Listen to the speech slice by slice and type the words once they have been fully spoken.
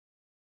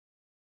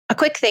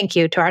quick thank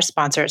you to our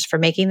sponsors for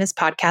making this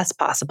podcast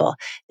possible.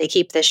 They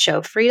keep this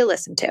show free to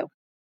listen to.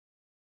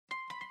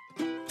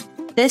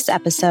 This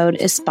episode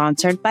is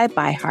sponsored by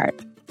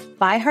ByHeart.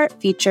 ByHeart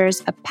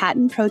features a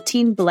patent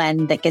protein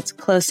blend that gets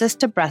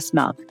closest to breast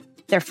milk.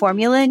 Their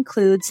formula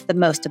includes the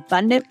most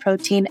abundant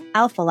protein,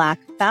 alpha-lac,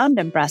 found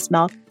in breast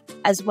milk,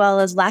 as well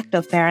as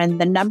lactoferrin,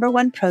 the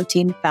 #1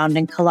 protein found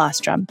in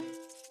colostrum.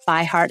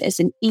 ByHeart is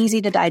an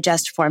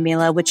easy-to-digest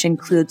formula which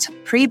includes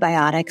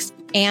prebiotics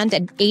and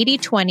an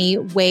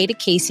 80-20 whey to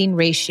casein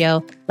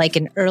ratio like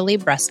in early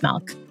breast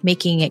milk,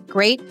 making it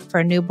great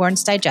for a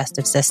newborn's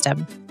digestive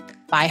system.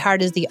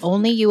 ByHeart is the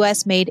only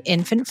U.S.-made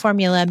infant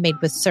formula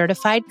made with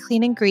certified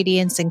clean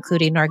ingredients,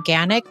 including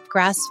organic,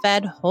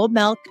 grass-fed, whole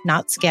milk,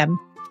 not skim.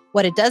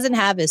 What it doesn't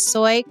have is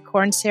soy,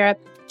 corn syrup,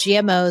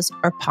 GMOs,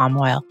 or palm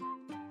oil.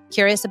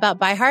 Curious about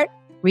ByHeart?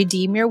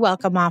 Redeem your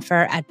welcome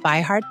offer at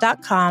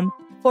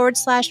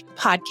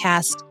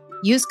byheart.com/podcast.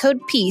 Use code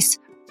PEACE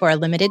for a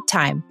limited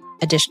time.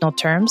 Additional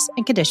terms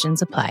and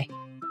conditions apply.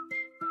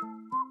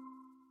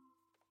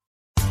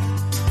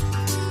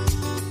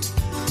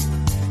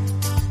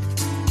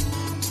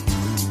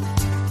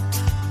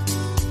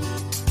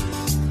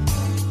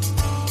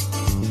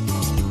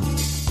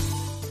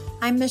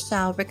 I'm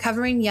Michelle,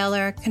 recovering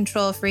yeller,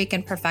 control freak,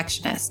 and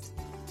perfectionist.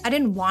 I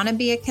didn't want to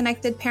be a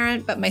connected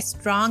parent, but my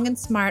strong and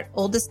smart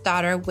oldest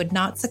daughter would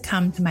not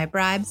succumb to my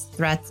bribes,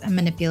 threats, and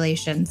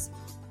manipulations.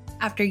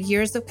 After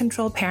years of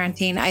control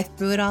parenting, I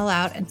threw it all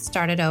out and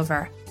started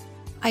over.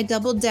 I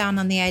doubled down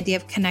on the idea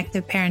of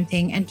connected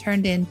parenting and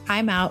turned in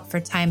time out for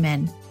time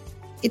in.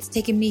 It's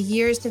taken me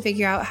years to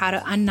figure out how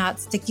to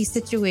unknot sticky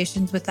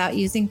situations without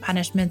using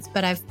punishments,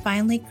 but I've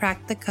finally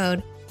cracked the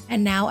code,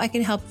 and now I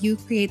can help you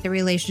create the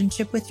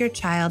relationship with your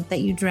child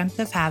that you dreamt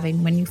of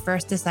having when you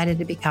first decided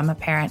to become a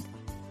parent.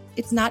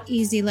 It's not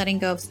easy letting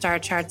go of star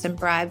charts and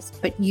bribes,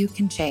 but you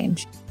can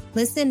change.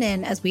 Listen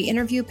in as we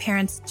interview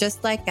parents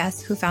just like us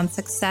who found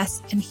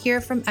success and hear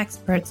from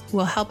experts who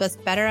will help us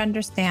better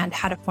understand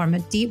how to form a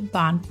deep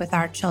bond with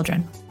our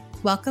children.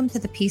 Welcome to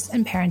the Peace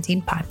and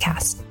Parenting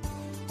Podcast.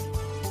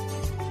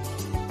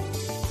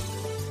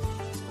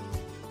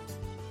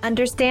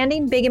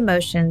 Understanding Big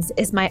Emotions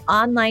is my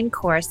online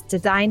course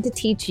designed to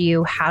teach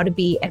you how to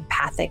be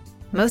empathic,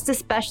 most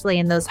especially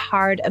in those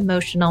hard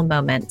emotional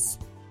moments.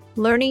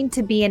 Learning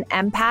to be an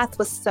empath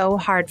was so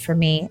hard for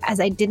me as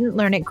I didn't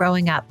learn it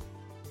growing up.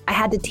 I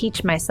had to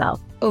teach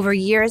myself. Over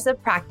years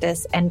of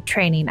practice and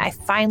training, I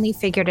finally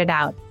figured it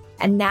out.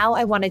 And now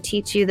I want to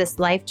teach you this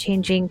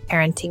life-changing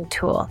parenting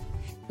tool.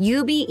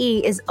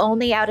 UBE is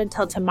only out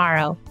until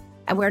tomorrow,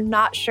 and we're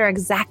not sure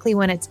exactly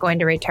when it's going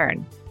to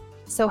return.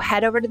 So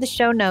head over to the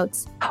show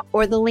notes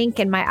or the link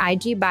in my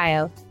IG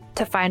bio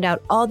to find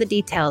out all the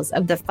details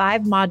of the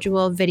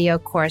 5-module video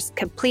course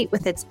complete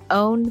with its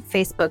own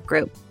Facebook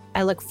group.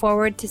 I look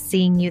forward to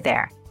seeing you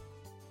there.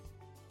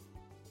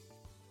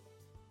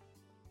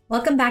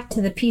 Welcome back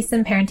to the Peace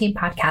and Parenting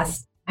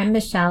Podcast. I'm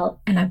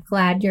Michelle, and I'm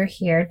glad you're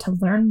here to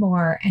learn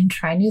more and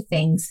try new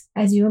things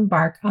as you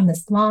embark on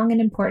this long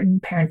and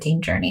important parenting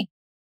journey.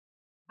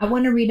 I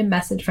want to read a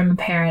message from a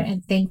parent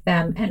and thank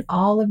them and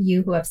all of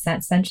you who have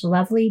sent such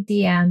lovely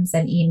DMs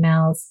and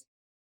emails.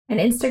 An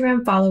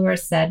Instagram follower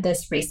said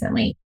this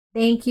recently.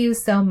 Thank you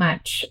so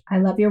much. I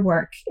love your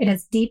work. It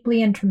has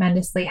deeply and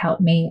tremendously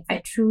helped me. I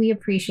truly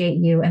appreciate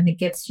you and the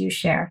gifts you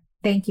share.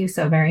 Thank you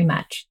so very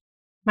much.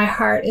 My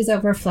heart is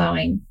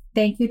overflowing.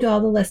 Thank you to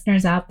all the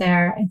listeners out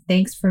there, and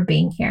thanks for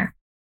being here.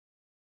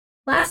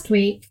 Last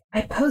week,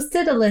 I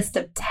posted a list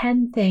of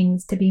 10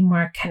 things to be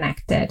more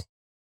connected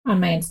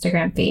on my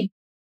Instagram feed.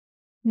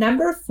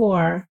 Number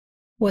 4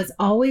 was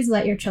always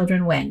let your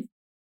children win.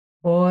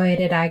 Boy,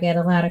 did I get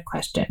a lot of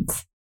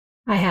questions.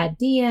 I had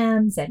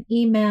DMs and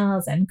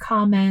emails and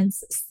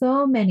comments,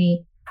 so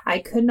many I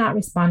could not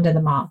respond to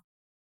them all.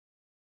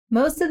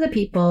 Most of the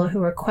people who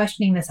were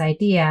questioning this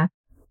idea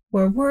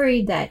were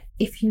worried that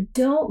if you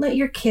don't let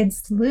your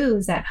kids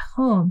lose at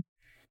home,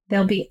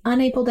 they'll be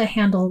unable to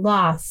handle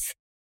loss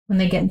when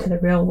they get into the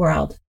real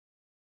world.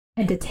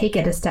 And to take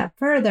it a step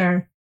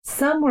further,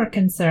 some were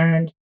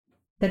concerned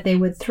that they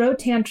would throw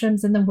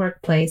tantrums in the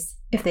workplace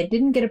if they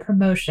didn't get a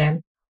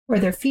promotion or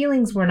their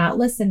feelings were not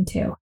listened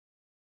to.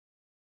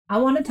 I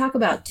want to talk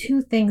about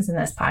 2 things in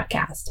this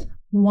podcast.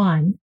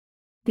 1,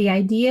 the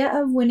idea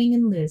of winning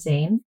and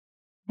losing,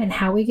 and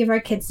how we give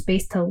our kids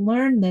space to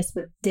learn this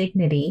with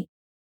dignity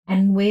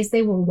and ways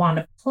they will want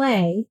to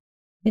play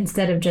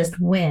instead of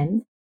just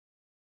win.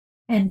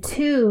 And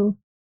 2,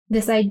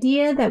 this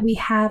idea that we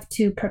have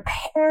to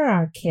prepare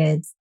our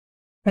kids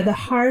for the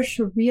harsh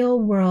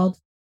real world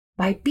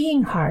by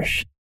being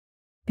harsh,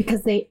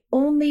 because the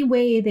only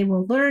way they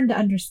will learn to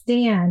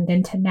understand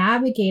and to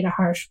navigate a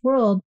harsh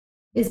world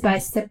is by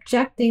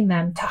subjecting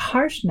them to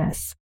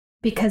harshness.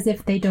 Because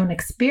if they don't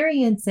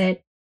experience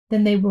it,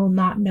 then they will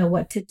not know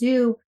what to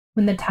do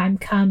when the time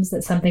comes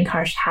that something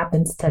harsh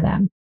happens to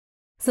them.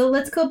 So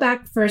let's go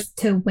back first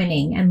to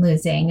winning and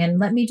losing. And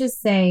let me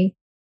just say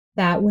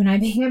that when I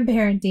began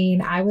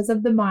parenting, I was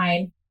of the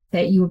mind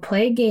that you would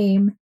play a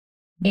game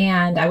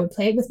and I would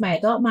play it with my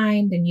adult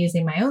mind and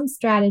using my own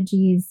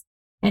strategies.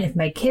 And if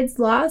my kids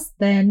lost,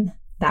 then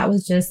that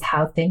was just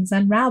how things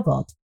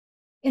unraveled.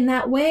 In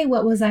that way,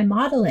 what was I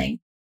modeling?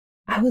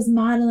 I was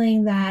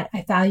modeling that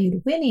I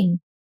valued winning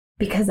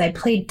because I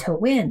played to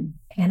win,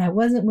 and I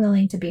wasn't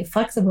willing to be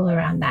flexible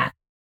around that.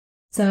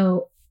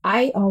 So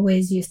I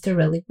always used to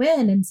really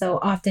win. And so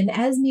often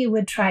Esme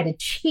would try to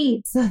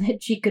cheat so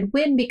that she could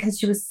win because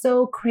she was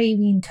so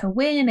craving to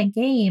win a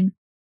game.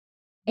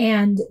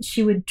 And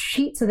she would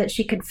cheat so that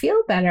she could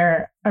feel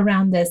better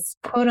around this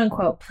quote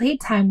unquote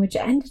playtime, which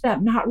ended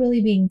up not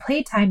really being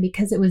playtime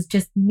because it was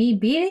just me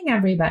beating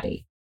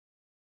everybody.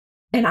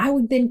 And I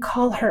would then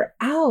call her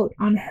out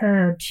on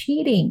her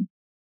cheating,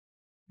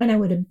 and I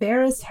would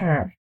embarrass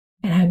her,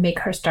 and I would make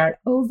her start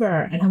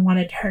over. And I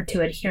wanted her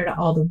to adhere to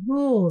all the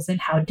rules,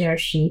 and how dare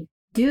she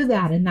do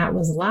that? And that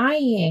was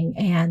lying.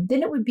 And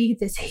then it would be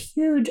this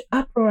huge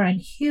uproar and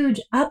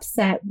huge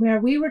upset where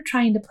we were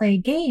trying to play a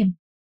game.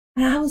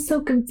 And I was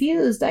so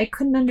confused. I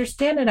couldn't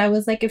understand it. I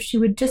was like, if she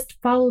would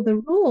just follow the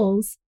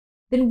rules,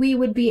 then we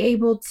would be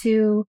able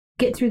to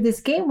get through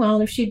this game well.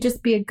 And if she'd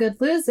just be a good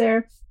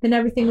loser, then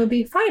everything would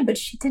be fine. But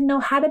she didn't know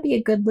how to be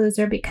a good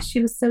loser because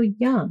she was so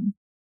young.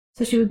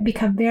 So she would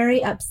become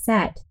very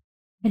upset,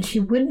 and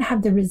she wouldn't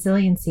have the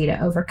resiliency to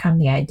overcome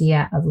the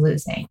idea of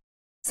losing.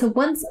 So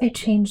once I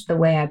changed the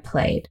way I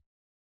played,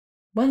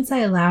 once I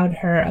allowed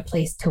her a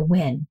place to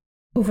win,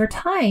 over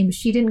time,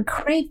 she didn't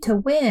crave to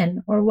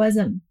win or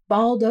wasn't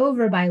bowled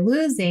over by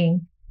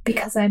losing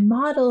because I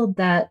modeled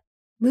that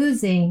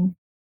losing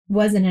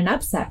wasn't an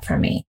upset for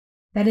me.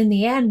 That in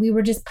the end, we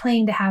were just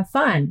playing to have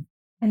fun.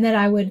 And that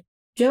I would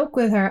joke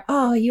with her,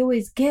 oh, you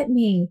always get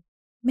me.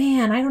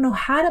 Man, I don't know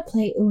how to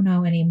play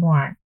Uno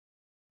anymore.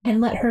 And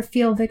let her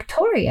feel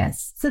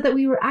victorious so that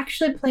we were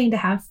actually playing to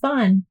have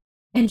fun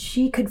and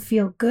she could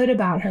feel good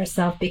about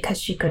herself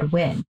because she could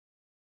win.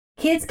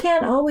 Kids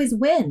can't always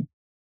win.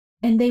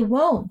 And they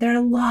won't. There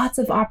are lots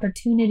of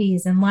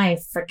opportunities in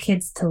life for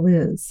kids to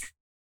lose.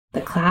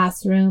 The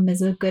classroom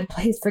is a good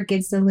place for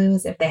kids to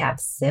lose. If they have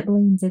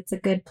siblings, it's a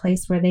good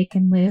place where they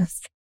can lose.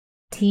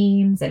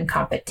 Teams and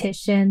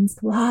competitions,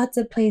 lots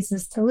of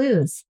places to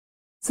lose.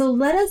 So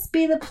let us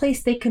be the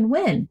place they can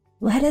win.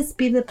 Let us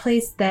be the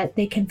place that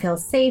they can feel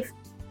safe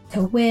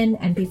to win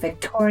and be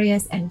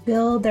victorious and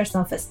build their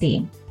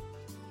self-esteem.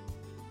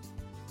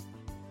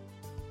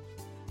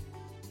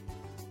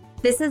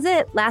 This is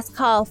it. Last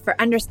call for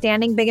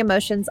Understanding Big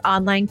Emotions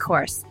online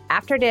course.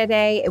 After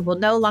today, it will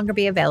no longer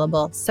be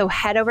available. So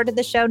head over to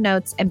the show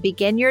notes and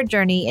begin your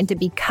journey into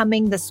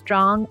becoming the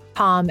strong,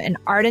 calm, and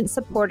ardent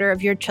supporter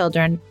of your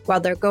children while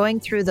they're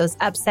going through those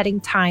upsetting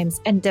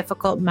times and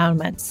difficult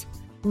moments.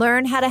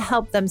 Learn how to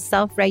help them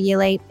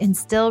self-regulate,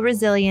 instill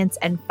resilience,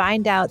 and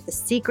find out the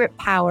secret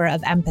power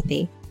of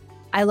empathy.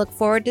 I look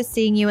forward to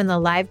seeing you in the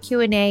live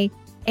Q&A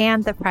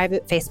and the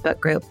private Facebook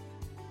group.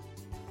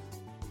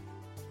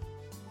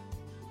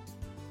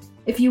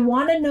 If you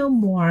want to know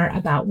more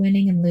about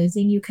winning and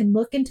losing, you can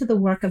look into the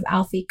work of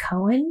Alfie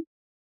Kohn,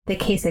 The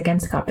Case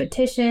Against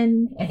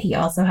Competition, and he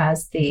also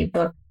has the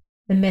book,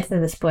 The Myth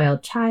of the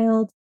Spoiled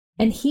Child.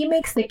 And he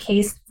makes the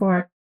case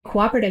for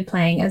cooperative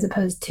playing as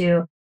opposed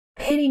to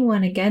pitting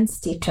one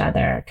against each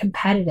other,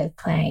 competitive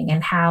playing,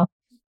 and how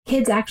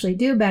kids actually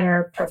do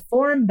better,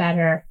 perform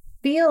better,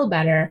 feel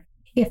better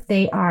if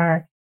they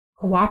are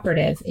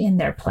cooperative in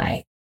their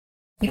play.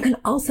 You can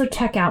also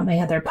check out my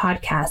other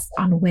podcast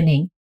on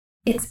winning.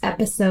 It's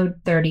episode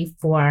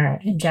 34,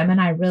 and Jem and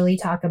I really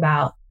talk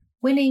about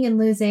winning and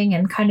losing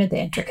and kind of the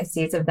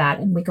intricacies of that,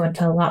 and we go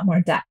into a lot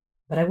more depth.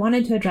 But I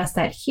wanted to address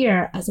that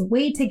here as a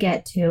way to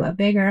get to a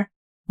bigger,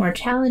 more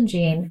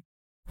challenging,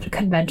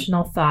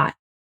 conventional thought,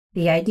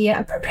 the idea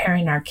of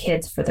preparing our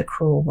kids for the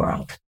cruel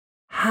world.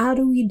 How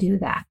do we do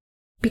that?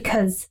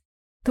 Because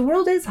the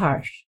world is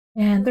harsh,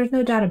 and there's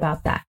no doubt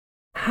about that.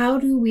 How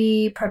do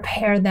we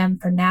prepare them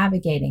for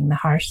navigating the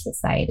harsh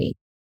society?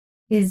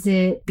 Is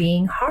it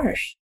being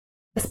harsh?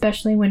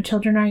 Especially when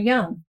children are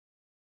young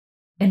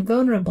and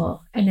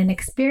vulnerable and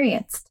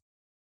inexperienced?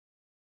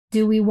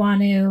 Do we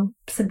want to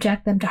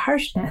subject them to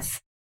harshness?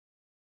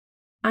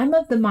 I'm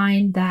of the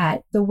mind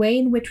that the way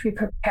in which we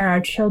prepare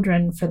our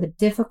children for the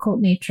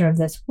difficult nature of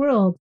this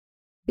world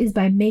is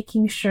by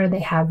making sure they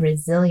have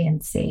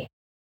resiliency,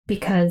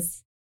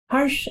 because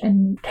harsh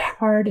and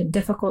hard and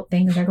difficult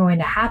things are going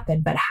to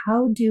happen. But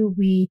how do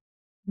we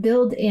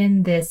build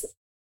in this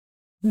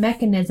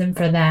mechanism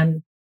for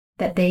them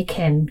that they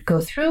can go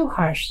through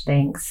harsh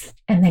things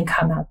and then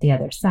come out the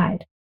other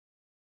side?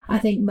 I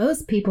think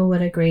most people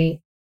would agree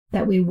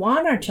that we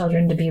want our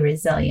children to be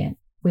resilient.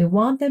 We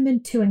want them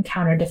to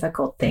encounter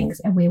difficult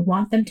things, and we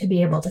want them to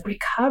be able to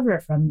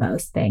recover from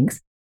those things.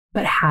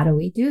 But how do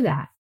we do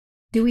that?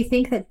 Do we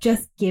think that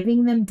just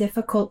giving them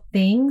difficult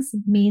things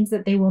means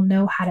that they will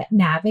know how to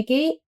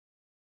navigate,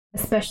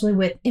 especially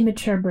with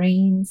immature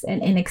brains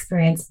and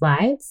inexperienced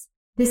lives?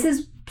 This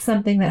is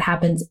something that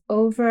happens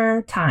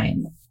over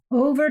time.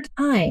 Over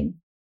time,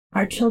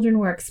 our children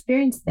will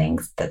experience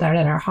things that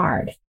are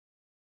hard,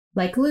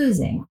 like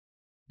losing.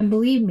 And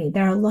believe me,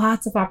 there are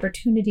lots of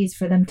opportunities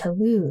for them to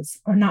lose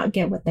or not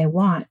get what they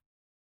want.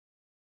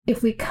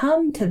 If we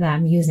come to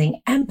them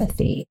using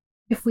empathy,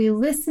 if we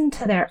listen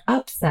to their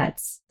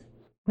upsets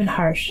when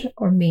harsh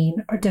or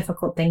mean or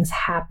difficult things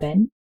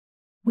happen,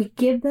 we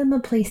give them a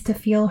place to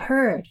feel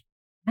heard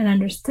and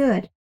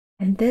understood.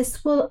 And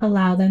this will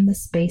allow them the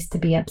space to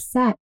be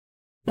upset,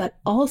 but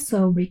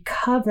also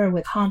recover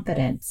with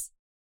confidence.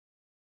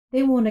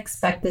 They won't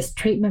expect this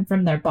treatment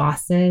from their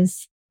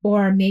bosses,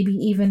 or maybe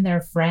even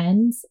their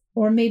friends,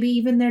 or maybe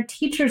even their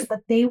teachers,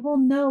 but they will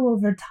know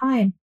over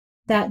time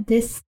that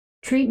this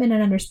treatment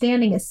and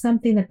understanding is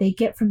something that they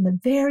get from the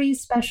very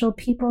special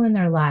people in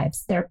their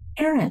lives, their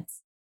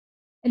parents.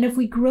 And if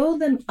we grow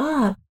them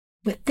up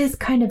with this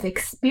kind of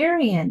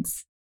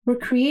experience, we're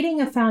creating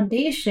a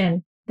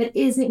foundation that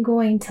isn't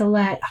going to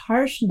let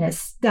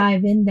harshness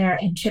dive in there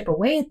and chip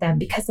away at them,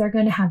 because they're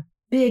going to have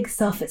big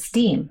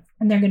self-esteem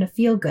and they're going to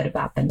feel good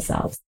about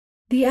themselves.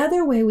 The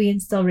other way we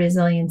instill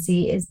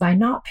resiliency is by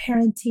not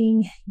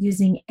parenting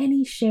using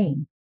any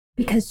shame,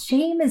 because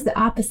shame is the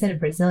opposite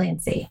of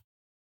resiliency.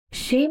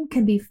 Shame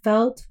can be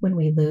felt when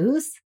we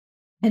lose,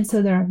 and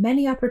so there are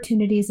many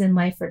opportunities in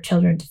life for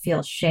children to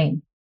feel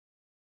shame.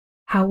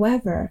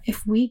 However,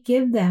 if we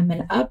give them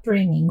an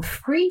upbringing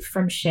free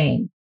from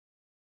shame,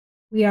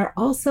 we are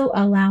also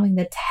allowing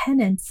the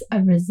tenets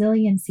of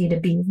resiliency to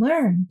be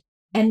learned.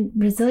 And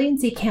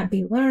resiliency can't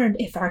be learned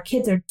if our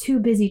kids are too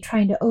busy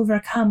trying to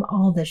overcome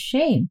all the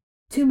shame.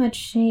 Too much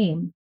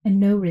shame and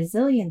no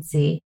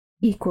resiliency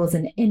equals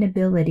an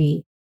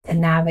inability to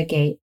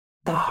navigate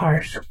the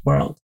harsh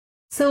world.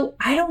 So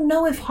I don't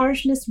know if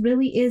harshness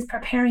really is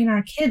preparing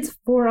our kids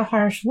for a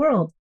harsh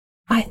world.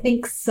 I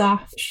think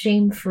soft,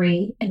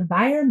 shame-free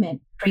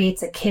environment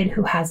creates a kid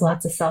who has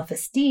lots of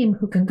self-esteem,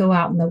 who can go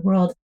out in the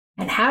world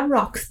and have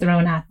rocks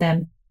thrown at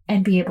them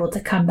and be able to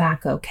come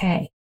back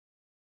okay.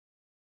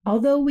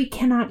 Although we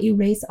cannot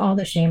erase all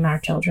the shame our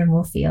children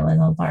will feel in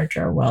a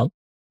larger world,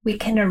 we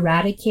can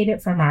eradicate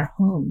it from our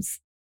homes,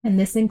 and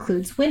this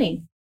includes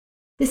winning.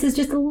 This is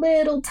just a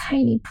little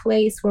tiny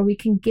place where we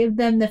can give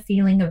them the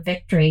feeling of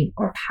victory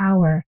or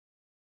power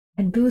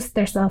and boost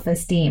their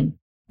self-esteem,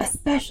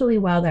 especially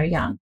while they're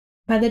young.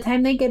 By the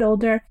time they get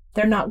older,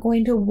 they're not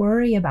going to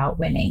worry about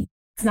winning.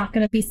 It's not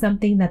going to be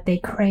something that they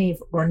crave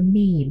or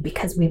need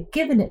because we've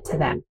given it to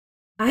them.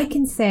 I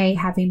can say,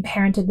 having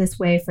parented this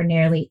way for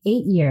nearly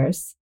 8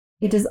 years,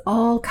 it is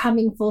all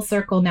coming full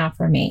circle now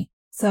for me.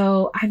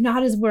 So I'm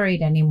not as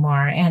worried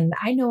anymore. And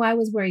I know I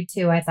was worried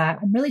too. I thought,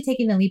 I'm really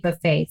taking a leap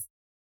of faith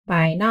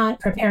by not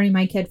preparing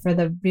my kid for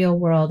the real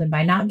world and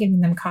by not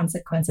giving them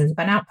consequences,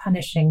 by not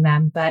punishing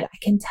them. But I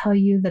can tell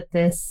you that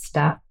this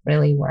stuff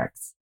really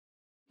works.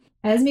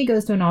 Esme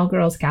goes to an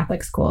all-girls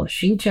Catholic school.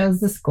 She chose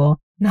the school,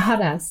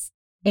 not us.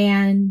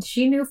 And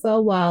she knew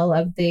full well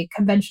of the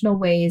conventional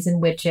ways in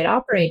which it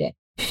operated.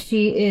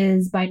 She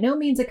is by no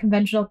means a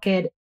conventional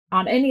kid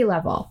on any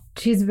level.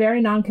 She's a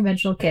very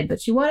non-conventional kid,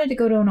 but she wanted to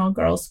go to an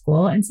all-girls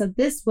school. And so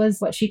this was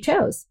what she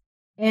chose.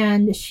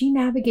 And she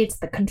navigates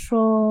the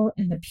control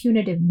and the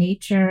punitive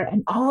nature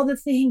and all the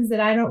things that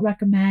I don't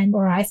recommend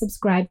or I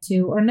subscribe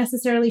to or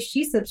necessarily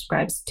she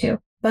subscribes to.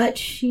 But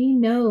she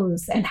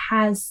knows and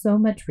has so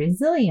much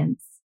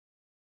resilience.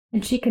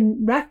 And she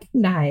can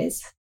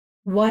recognize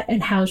what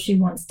and how she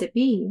wants to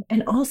be,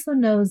 and also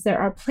knows there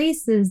are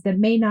places that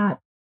may not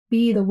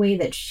be the way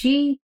that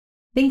she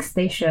thinks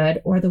they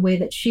should or the way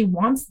that she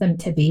wants them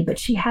to be, but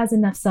she has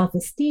enough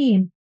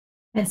self-esteem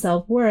and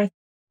self-worth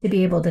to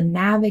be able to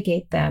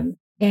navigate them.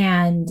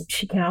 And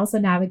she can also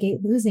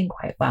navigate losing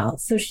quite well.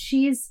 So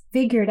she's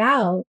figured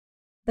out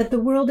that the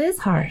world is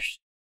harsh,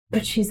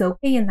 but she's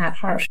okay in that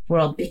harsh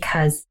world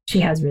because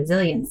she has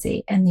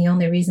resiliency. And the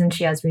only reason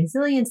she has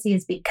resiliency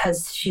is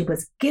because she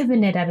was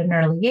given it at an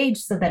early age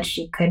so that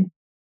she could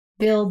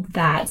build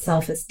that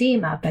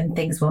self-esteem up and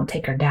things won't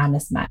take her down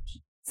as much.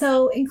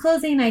 So in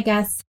closing, I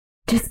guess,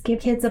 just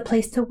give kids a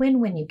place to win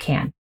when you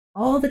can.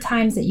 All the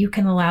times that you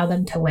can allow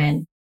them to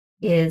win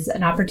is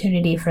an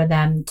opportunity for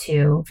them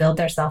to build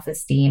their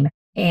self-esteem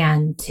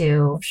and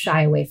to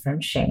shy away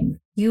from shame.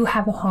 You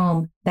have a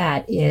home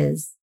that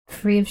is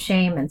free of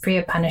shame and free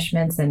of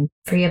punishments and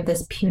free of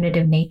this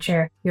punitive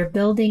nature. You're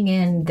building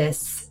in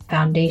this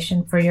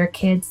foundation for your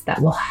kids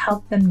that will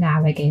help them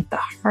navigate the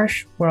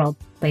harsh world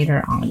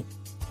later on.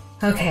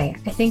 Okay,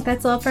 I think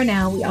that's all for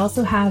now. We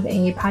also have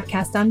a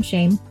podcast on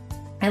shame.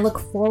 I look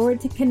forward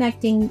to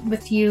connecting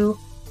with you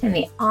in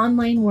the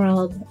online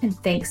world, and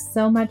thanks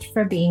so much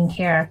for being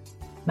here.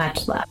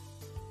 Much love.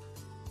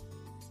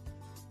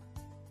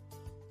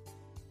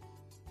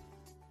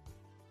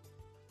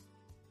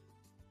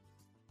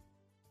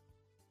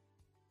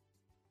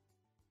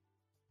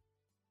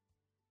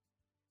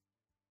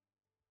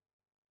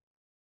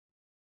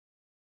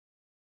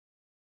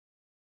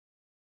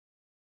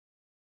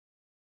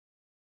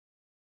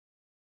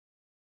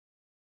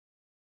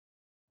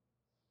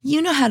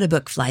 You know how to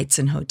book flights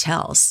and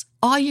hotels.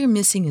 All you're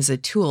missing is a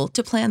tool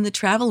to plan the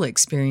travel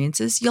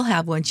experiences you'll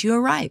have once you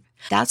arrive.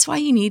 That's why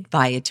you need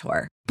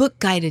Viator. Book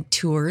guided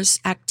tours,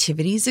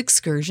 activities,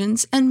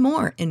 excursions, and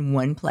more in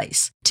one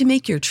place to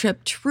make your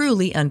trip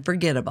truly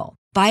unforgettable.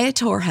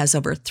 Viator has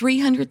over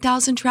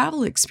 300,000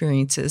 travel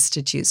experiences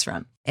to choose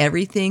from.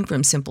 Everything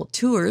from simple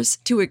tours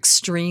to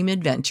extreme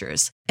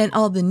adventures and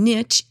all the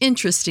niche,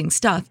 interesting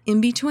stuff in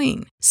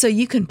between. So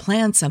you can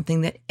plan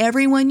something that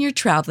everyone you're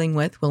traveling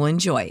with will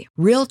enjoy.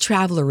 Real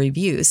traveler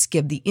reviews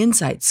give the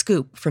inside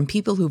scoop from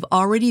people who've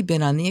already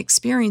been on the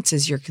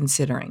experiences you're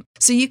considering.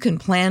 So you can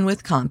plan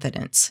with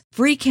confidence.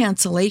 Free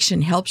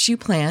cancellation helps you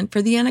plan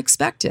for the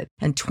unexpected.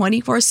 And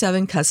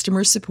 24/7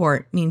 customer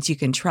support means you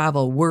can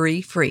travel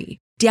worry-free.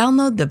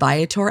 Download the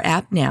Viator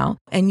app now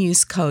and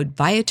use code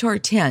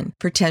Viator10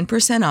 for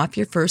 10% off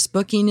your first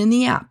booking in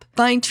the app.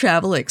 Find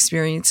travel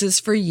experiences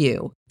for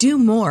you. Do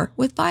more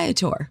with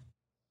Viator.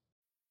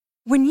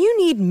 When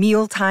you need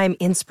mealtime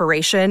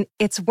inspiration,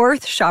 it's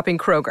worth shopping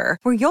Kroger,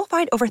 where you'll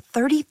find over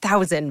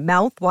 30,000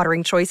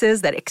 mouth-watering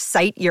choices that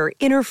excite your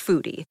inner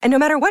foodie. And no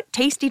matter what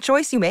tasty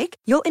choice you make,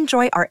 you'll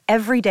enjoy our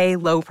everyday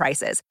low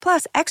prices,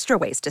 plus extra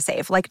ways to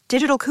save, like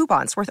digital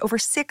coupons worth over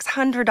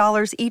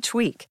 $600 each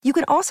week. You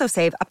can also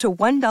save up to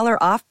 $1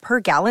 off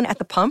per gallon at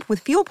the pump with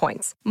fuel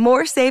points.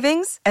 More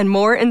savings and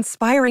more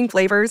inspiring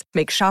flavors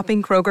make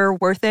shopping Kroger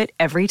worth it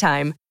every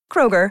time.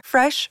 Kroger,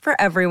 fresh for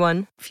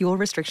everyone. Fuel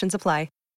restrictions apply.